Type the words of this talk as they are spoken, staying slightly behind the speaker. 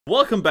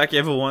Welcome back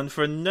everyone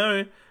for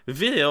another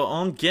video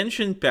on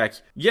Genshin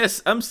Impact. Yes,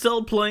 I'm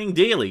still playing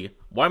daily.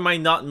 Why am I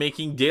not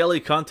making daily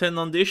content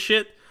on this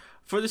shit?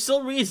 For the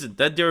sole reason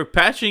that they're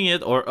patching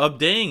it or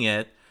updating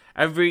it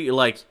every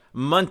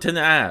month and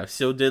a half.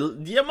 So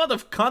the amount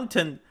of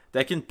content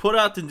that I can put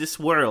out in this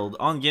world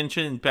on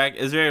Genshin Impact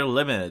is very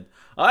limited.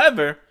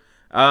 However,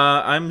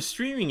 I'm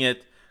streaming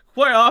it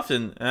quite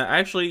often,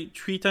 actually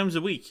 3 times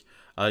a week.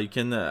 You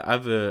can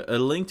have a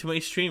link to my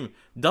stream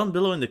down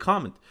below in the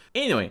comment.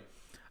 Anyway,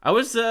 I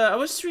was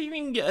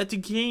streaming the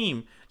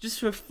game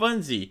just for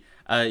funsy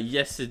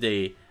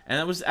yesterday, and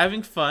I was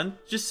having fun,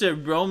 just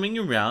roaming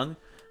around,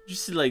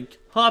 just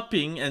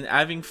hopping and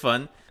having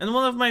fun. And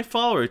one of my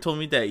followers told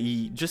me that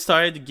he just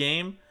started the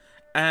game,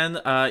 and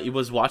he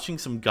was watching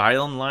some guide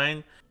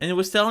online, and he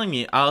was telling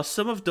me how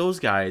some of those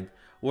guides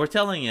were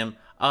telling him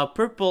how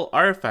purple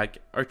artifacts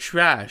are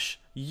trash,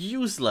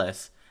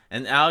 useless,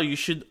 and how you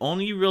should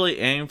only really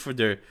aim for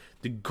the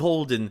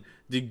golden,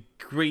 the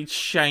great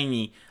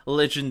shiny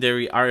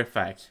legendary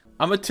artifact.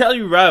 I'ma tell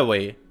you right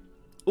away,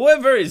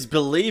 whoever is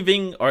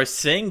believing or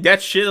saying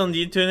that shit on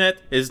the internet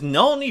is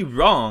not only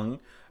wrong,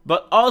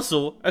 but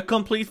also a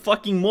complete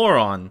fucking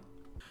moron.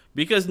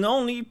 Because not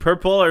only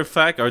purple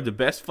artifact are the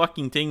best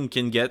fucking thing you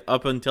can get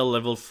up until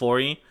level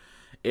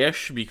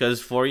 40-ish,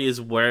 because 40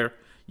 is where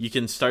you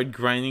can start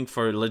grinding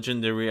for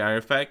legendary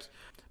artifact,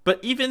 but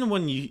even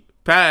when you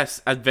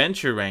pass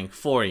adventure rank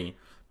 40,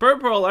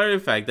 purple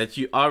artifact that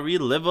you already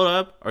leveled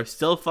up are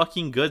still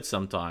fucking good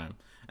sometime.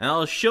 And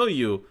I'll show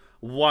you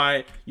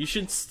why you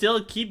should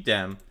still keep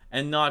them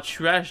and not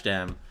trash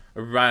them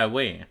right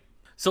away.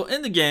 So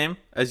in the game,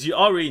 as you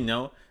already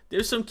know,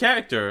 there's some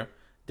character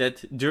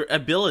that their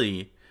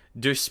ability,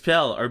 their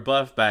spell are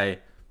buffed by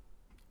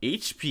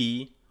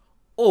HP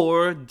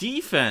or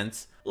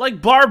defense,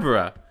 like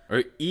Barbara,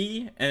 or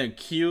E and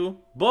Q,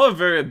 both of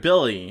their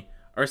ability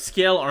or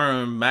scale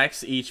are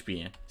max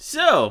HP.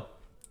 So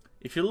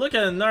if you look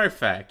at an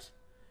artifact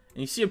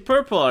and you see a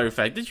purple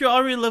artifact that you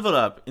already leveled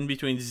up in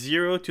between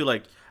 0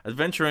 to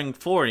adventuring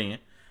 40,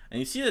 and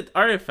you see that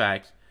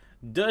artifact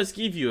does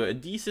give you a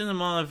decent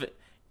amount of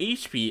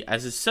HP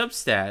as a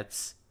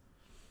substats,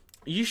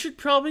 you should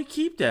probably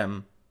keep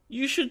them.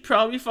 You should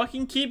probably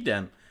fucking keep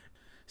them.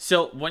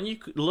 So when you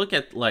look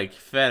at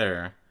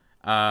Feather,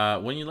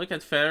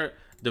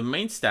 the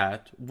main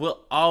stat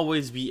will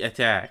always be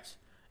attack.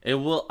 It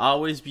will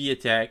always be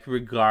attack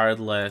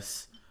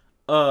regardless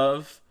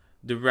of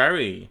the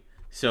rarity.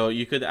 So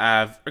you could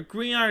have a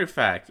green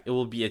artifact, it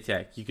will be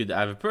attack. You could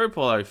have a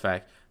purple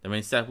artifact, the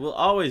main stat will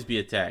always be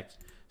attack.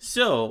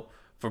 So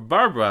for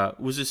Barbara,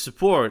 who's a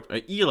support,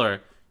 a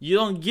healer, you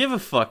don't give a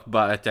fuck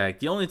about attack.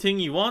 The only thing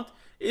you want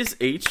is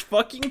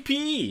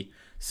H-fucking-P.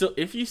 So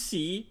if you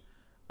see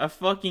a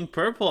fucking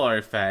purple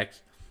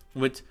artifact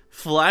with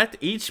flat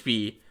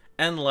HP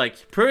and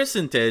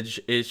percentage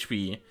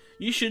HP,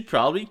 you should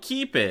probably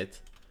keep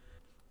it.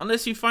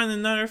 Unless you find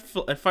another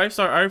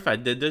 5-star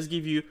artifact that does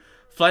give you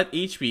flat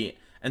HP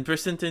and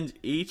percentage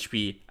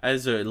HP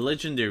as a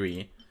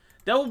legendary.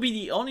 That would be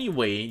the only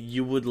way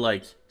you would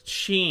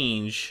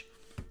change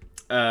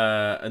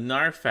an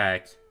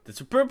artifact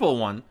that's a purple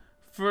one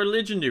for a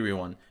legendary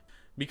one.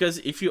 Because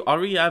if you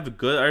already have a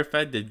good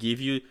artifact that give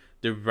you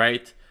the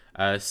right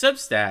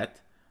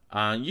substat,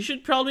 you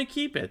should probably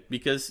keep it.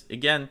 Because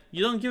again,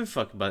 you don't give a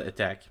fuck about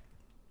attack.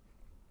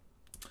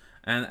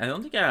 And I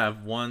don't think I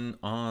have one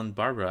on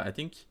Barbara. I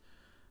think,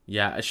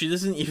 yeah, she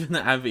doesn't even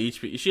have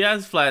HP. She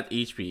has flat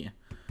HP,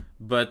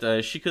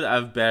 but she could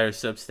have better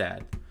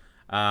substat.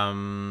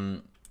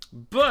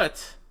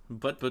 But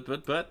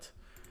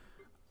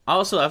I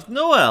also have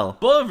Noelle.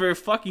 Both of her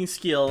fucking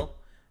skill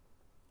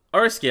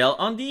or scale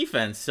on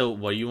defense. So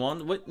what do you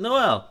want with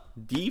Noelle?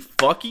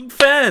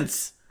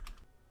 Defense.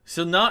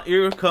 So now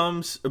here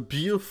comes a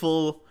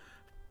beautiful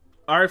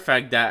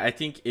artifact that I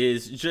think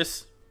is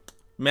just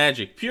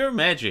magic, pure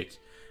magic.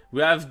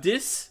 We have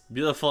this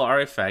beautiful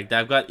artifact that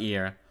I've got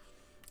here.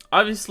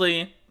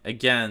 Obviously,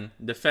 again,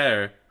 the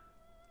feather,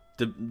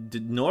 the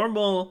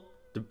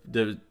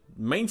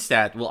main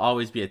stat will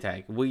always be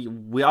attack.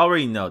 We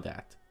already know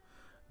that.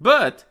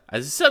 But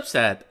as a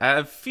substat, I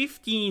have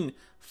 15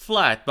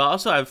 flat, but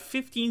also I have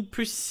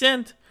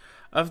 15%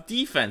 of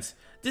defense.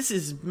 This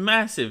is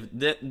massive.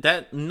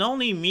 That not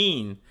only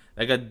mean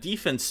I got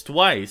defense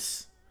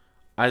twice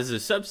as a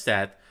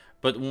substat,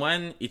 but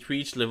when it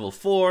reached level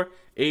 4,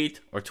 8,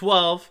 or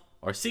 12,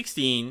 or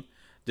 16,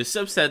 the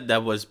subset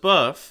that was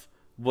buff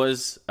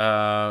was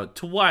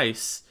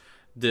twice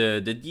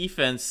the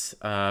defense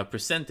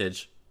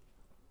percentage.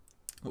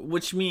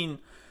 Which means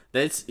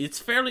that it's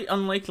fairly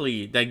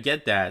unlikely that I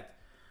get that.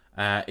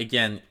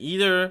 Again,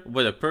 either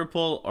with a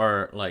purple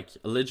or a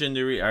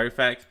legendary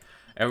artifact.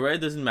 It really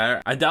doesn't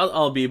matter. I doubt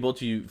I'll be able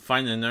to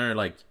find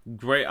another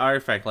great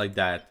artifact like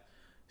that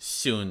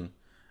soon.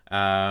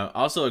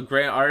 Also a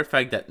great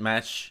artifact that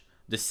match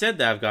the set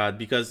that I've got,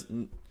 because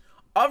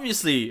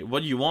obviously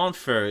what you want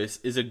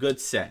first is a good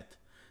set.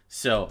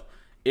 So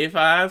if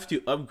I have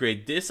to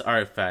upgrade this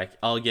artifact,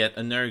 I'll get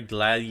another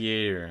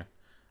gladiator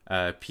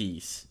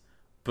piece,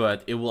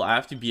 but it will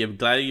have to be a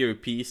gladiator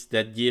piece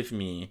that give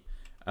me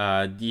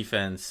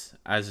defense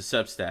as a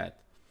substat.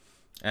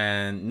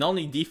 And not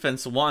only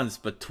defense once,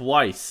 but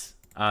twice.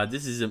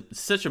 This is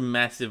such a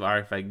massive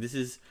artifact. This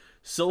is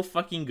so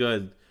fucking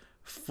good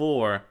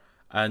for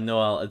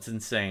Noel. It's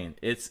insane.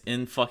 It's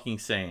fucking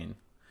insane.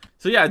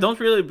 So yeah, I don't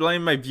really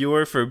blame my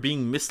viewer for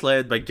being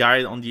misled by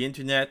guide on the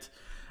internet.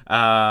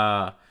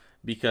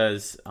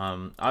 Because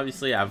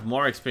obviously I have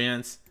more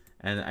experience,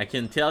 and I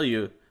can tell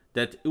you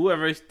that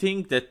whoever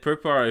think that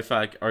purple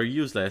artifact are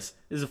useless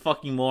is a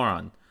fucking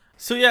moron.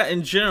 So yeah,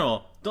 in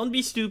general, don't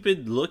be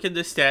stupid, look at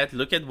the stat,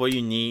 look at what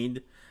you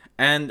need,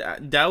 and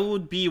that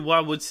would be what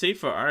I would say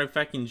for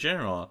artifact in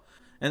general.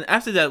 And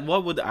after that,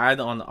 what would add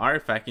on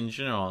artifact in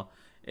general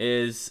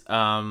is,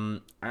 I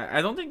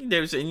don't think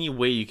there's any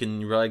way you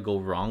can really go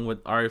wrong with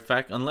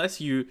artifact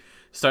unless you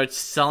start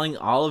selling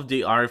all of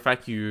the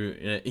artifact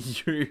you're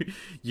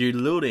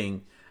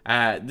looting.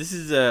 This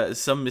is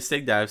some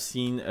mistake that I've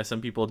seen some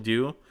people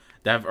do,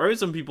 that I've heard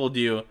some people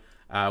do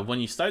when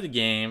you start the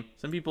game.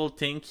 Some people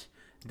think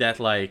that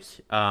like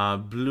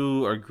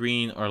blue or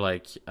green or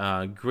like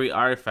gray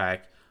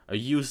artifact are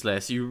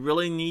useless. You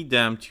really need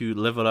them to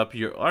level up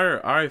your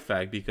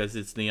artifact because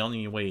it's the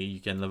only way you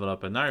can level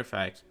up an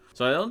artifact.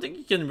 So I don't think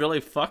you can really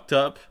fucked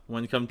up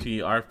when it comes to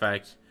your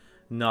artifact,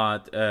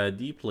 not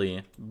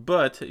deeply.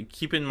 But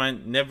keep in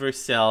mind, never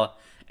sell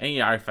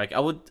any artifact. I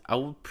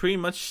would pretty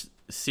much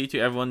say to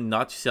everyone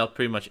not to sell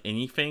pretty much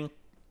anything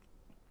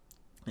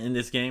in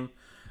this game.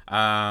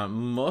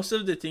 Most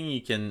of the things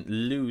you can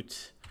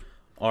loot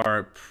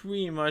are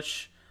pretty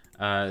much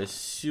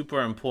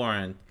super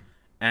important,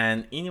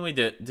 and anyway,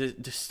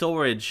 the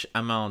storage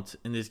amount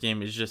in this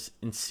game is just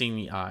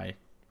insanely high.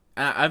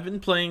 I've been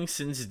playing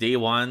since day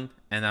one,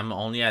 and I'm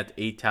only at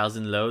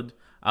 8,000 load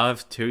out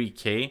of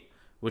 30k,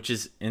 which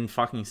is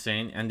fucking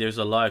insane. And there's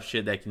a lot of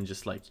shit that I can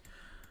just like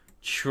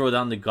throw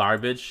down the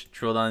garbage,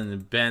 throw down in the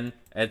bin.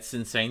 It's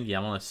insane the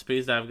amount of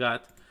space that I've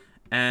got.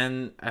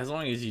 And as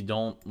long as you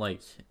don't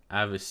like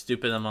have a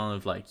stupid amount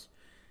of like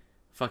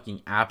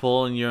fucking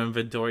apple in your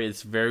inventory,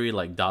 it's very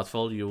like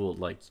doubtful you will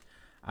like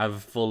have a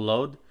full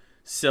load.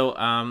 So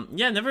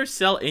yeah, never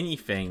sell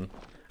anything,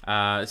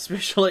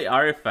 especially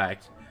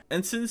artifact.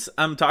 And since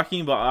I'm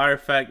talking about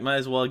artifact, might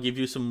as well give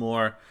you some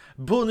more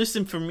bonus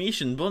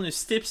information,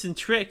 bonus tips and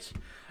tricks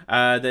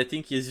that I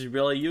think is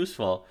really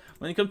useful.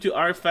 When it comes to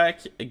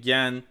artifact,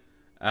 again,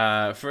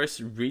 first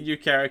read your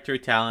character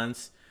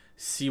talents,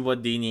 see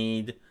what they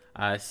need,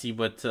 see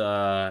what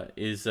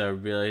is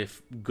really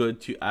good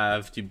to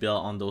have to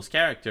build on those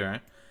characters,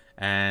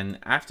 and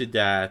after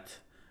that,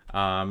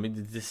 make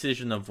the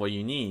decision of what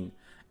you need.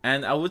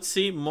 And I would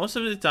say most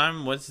of the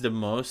time, what's the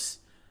most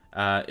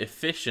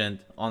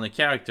efficient on a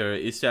character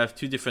is to have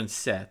two different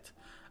sets.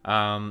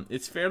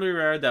 It's fairly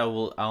rare that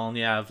I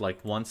only have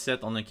like one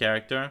set on a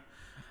character.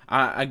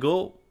 I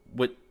go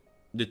with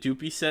the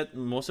 2-piece set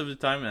most of the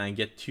time, and I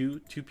get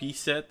two-piece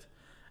set.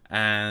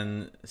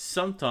 And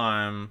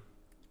sometime,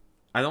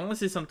 I don't want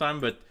to say sometime,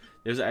 but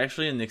there's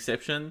actually an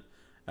exception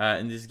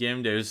in this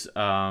game. There's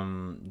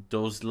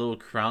those little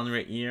crown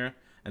right here,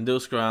 and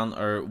those crown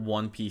are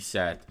 1-piece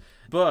set.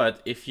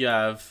 But if you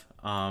have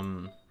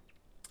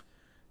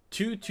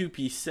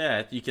two-piece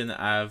set, you can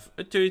have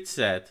a third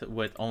set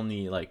with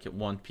only like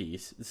 1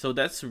 piece. So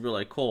that's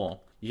really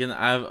cool. You can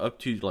have up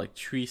to like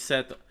 3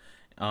 set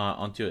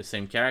onto the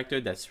same character.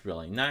 That's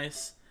really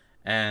nice.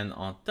 And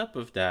on top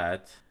of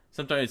that,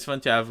 sometimes it's fun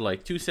to have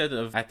like 2 sets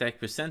of attack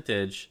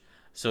percentage.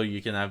 So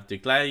you can have the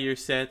gladiator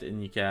set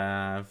and you can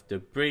have the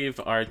brave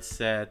art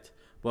set.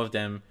 Both of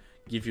them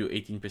give you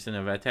 18%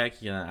 of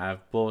attack. You can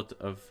have both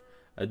of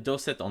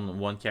those set on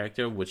one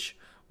character, which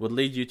would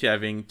lead you to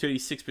having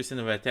 36%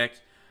 of attack.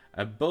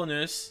 A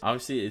bonus,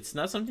 obviously it's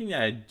not something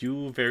that I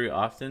do very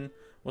often.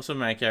 Most of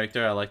my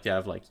character I like to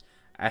have like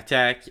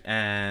attack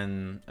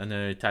and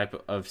another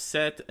type of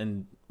set,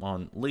 and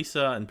on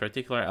Lisa in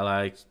particular I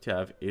like to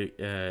have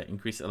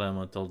increased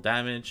elemental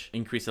damage,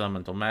 increased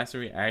elemental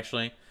mastery.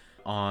 Actually,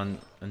 on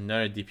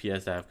another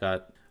DPS that I've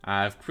got,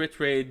 I have crit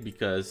rate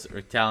because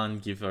her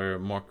talent give her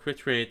more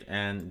crit rate,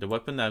 and the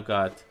weapon I've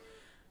got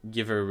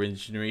give her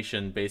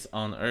regeneration based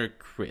on her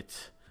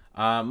crit.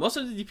 Most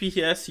of the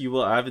DPS you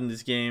will have in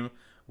this game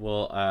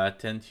will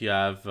tend to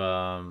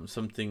have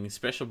something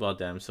special about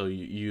them. So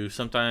you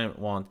sometimes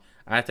want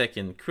attack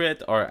in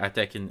crit, or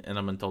attack in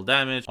elemental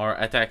damage, or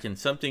attack in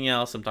something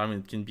else.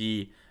 Sometimes it can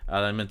be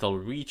elemental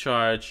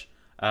recharge.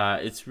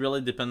 It's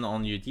really dependent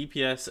on your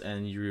DPS,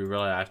 and you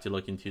really have to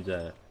look into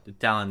the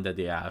talent that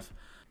they have.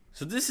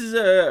 So this is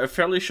a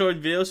fairly short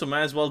video, so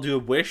might as well do a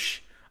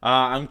wish.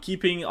 I'm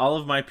keeping all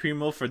of my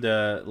primo for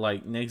the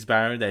like next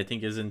banner that I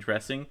think is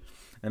interesting.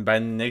 And by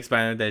the next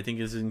banner that I think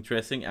is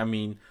interesting, I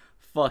mean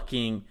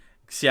fucking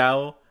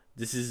Xiao.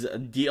 This is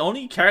the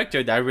only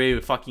character that I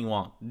really fucking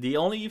want. The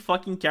only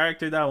fucking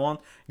character that I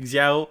want,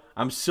 Xiao.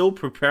 I'm so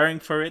preparing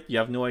for it, you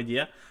have no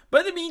idea.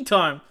 But in the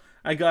meantime,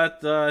 I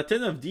got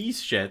 10 of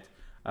these shit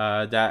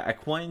that I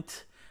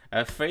quite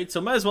afraid.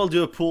 So might as well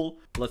do a pull.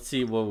 Let's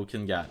see what we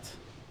can get.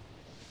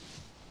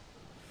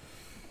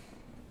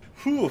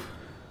 Whew.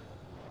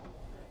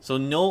 So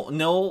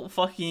no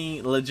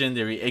fucking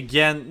legendary.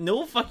 Again,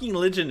 no fucking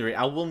legendary.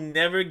 I will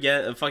never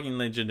get a fucking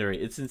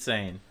legendary. It's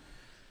insane.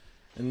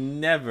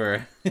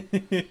 Never.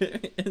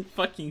 It's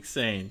fucking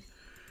insane.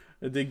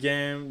 The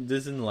game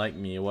doesn't like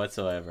me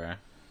whatsoever.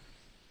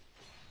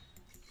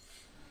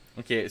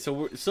 Okay,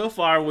 so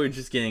far we're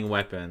just getting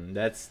weapon.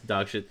 That's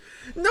dog shit.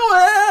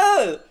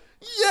 Noelle!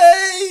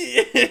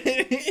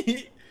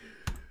 Yay!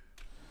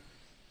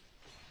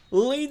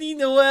 Lady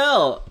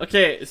Noelle!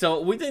 Okay,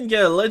 so we didn't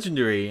get a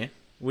legendary.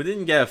 We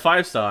didn't get a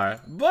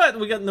 5-star, but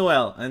we got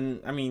Noelle. And,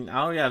 I mean,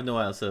 I already have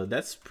Noelle, so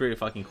that's pretty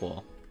fucking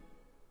cool.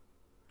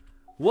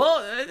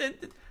 Well,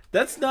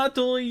 that's not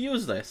totally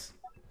useless.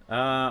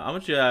 How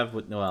much do you have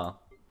with Noelle?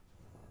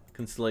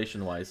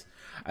 Constellation-wise.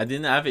 I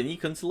didn't have any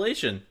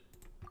constellation.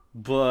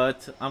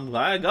 But I'm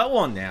glad I got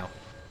one now.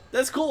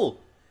 That's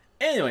cool.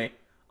 Anyway,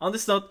 on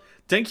this note,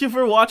 thank you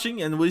for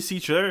watching, and we'll see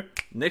each other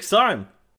next time.